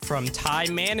From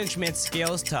time management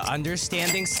skills to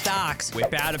understanding stocks,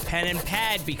 whip out a pen and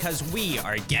pad because we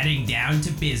are getting down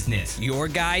to business. Your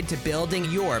guide to building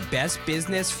your best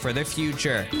business for the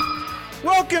future.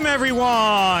 Welcome,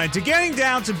 everyone, to Getting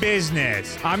Down to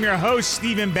Business. I'm your host,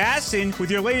 Stephen Bassin,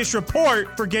 with your latest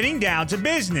report for Getting Down to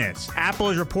Business. Apple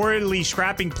is reportedly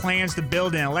scrapping plans to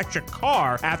build an electric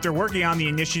car after working on the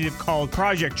initiative called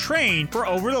Project Train for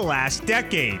over the last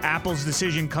decade. Apple's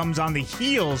decision comes on the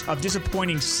heels of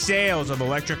disappointing sales of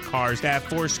electric cars that have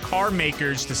forced car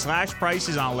makers to slash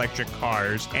prices on electric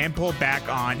cars and pull back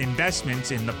on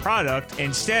investments in the product.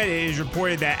 Instead, it is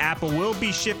reported that Apple will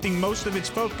be shifting most of its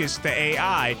focus to AI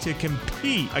to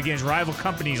compete against rival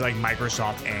companies like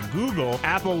Microsoft and Google.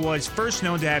 Apple was first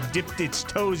known to have dipped its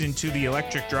toes into the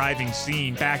electric driving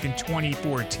scene back in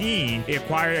 2014. It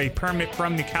acquired a permit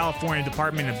from the California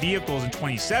Department of Vehicles in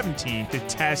 2017 to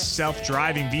test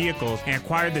self-driving vehicles and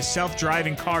acquired the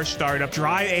self-driving car startup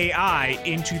Drive AI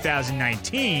in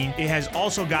 2019. It has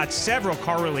also got several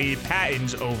car-related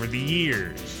patents over the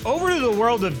years. Over to the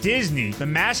world of Disney. The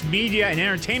mass media and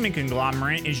entertainment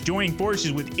conglomerate is joining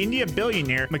forces with India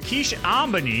billionaire Mukesh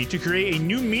Ambani to create a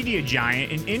new media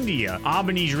giant in India.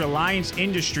 Ambani's Reliance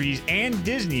Industries and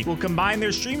Disney will combine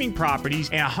their streaming properties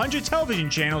and 100 television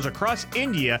channels across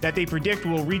India that they predict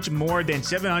will reach more than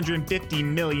 750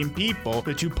 million people,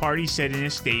 the two parties said in a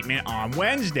statement on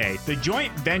Wednesday. The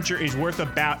joint venture is worth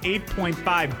about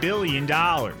 $8.5 billion.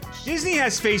 Disney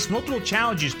has faced multiple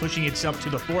challenges pushing itself to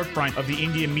the forefront of the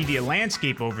Indian media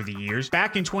landscape over the years.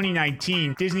 Back in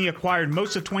 2019, Disney acquired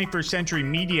most of 21st century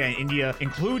media in India,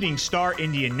 including Star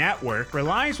India Network.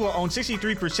 Reliance will own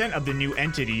 63% of the new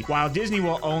entity, while Disney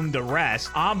will own the rest.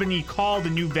 Ambani called the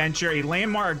new venture a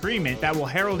landmark agreement that will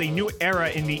herald a new era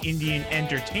in the Indian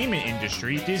entertainment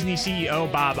industry. Disney CEO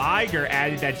Bob Iger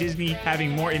added that Disney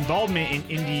having more involvement in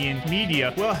Indian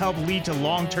media will help lead to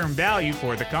long-term value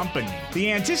for the company.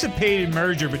 The anticipated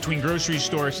merger between grocery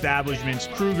store establishments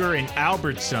Kroger and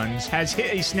Albertsons has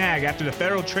hit a snag after the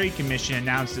Federal Trade Commission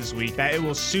announced this week that it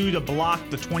will sue to block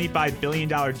the $25 billion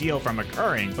deal from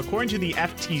occurring. According to the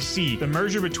FTC, the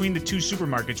merger between the two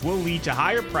supermarkets will lead to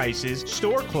higher prices,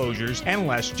 store closures, and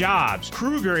less jobs.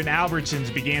 Kroger and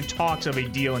Albertsons began talks of a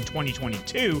deal in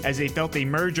 2022 as they felt a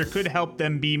merger could help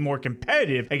them be more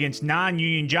competitive against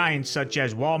non-union giants such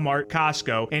as Walmart,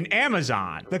 Costco, and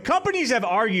Amazon. The companies have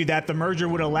argued that the merger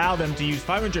would allow them to use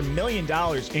 $500 million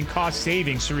in cost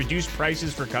savings to reduce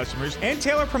prices for customers and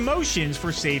tailor promotions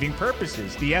for saving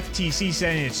purposes. The FTC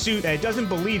said in its suit that it doesn't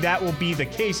believe that will be the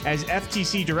case, as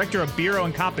FTC Director of Bureau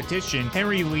and Competition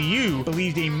Henry Liu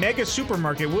believes a mega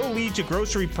supermarket will lead to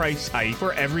grocery price hike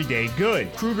for everyday goods.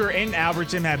 Kroger and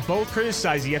Albertsons have both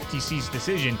criticized the FTC's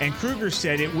decision, and Kroger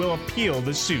said it will appeal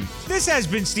the suit. This has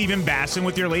been Stephen Bassin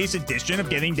with your latest edition of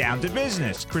Getting Down to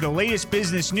Business. For the latest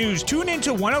business news, tune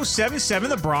into 1077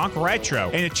 The Bronx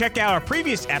Retro. And to check out our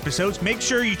previous episodes, make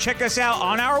sure you check us out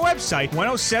on our website,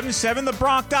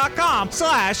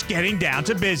 1077thebronx.com/getting down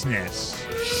to business.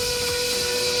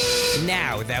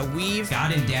 Now that we've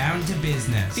gotten down to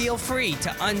business, feel free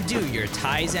to undo your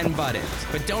ties and buttons,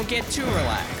 but don't get too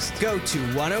relaxed. Go to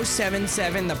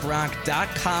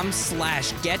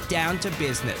 1077thebronx.com/get down to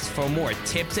business for more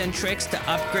tips and tricks to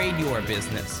upgrade your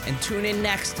business. And tune in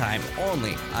next time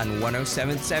only on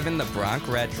 1077 The Bronx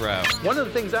Retro. One of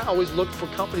the things I always look for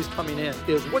companies coming in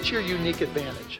is, what's your unique advantage?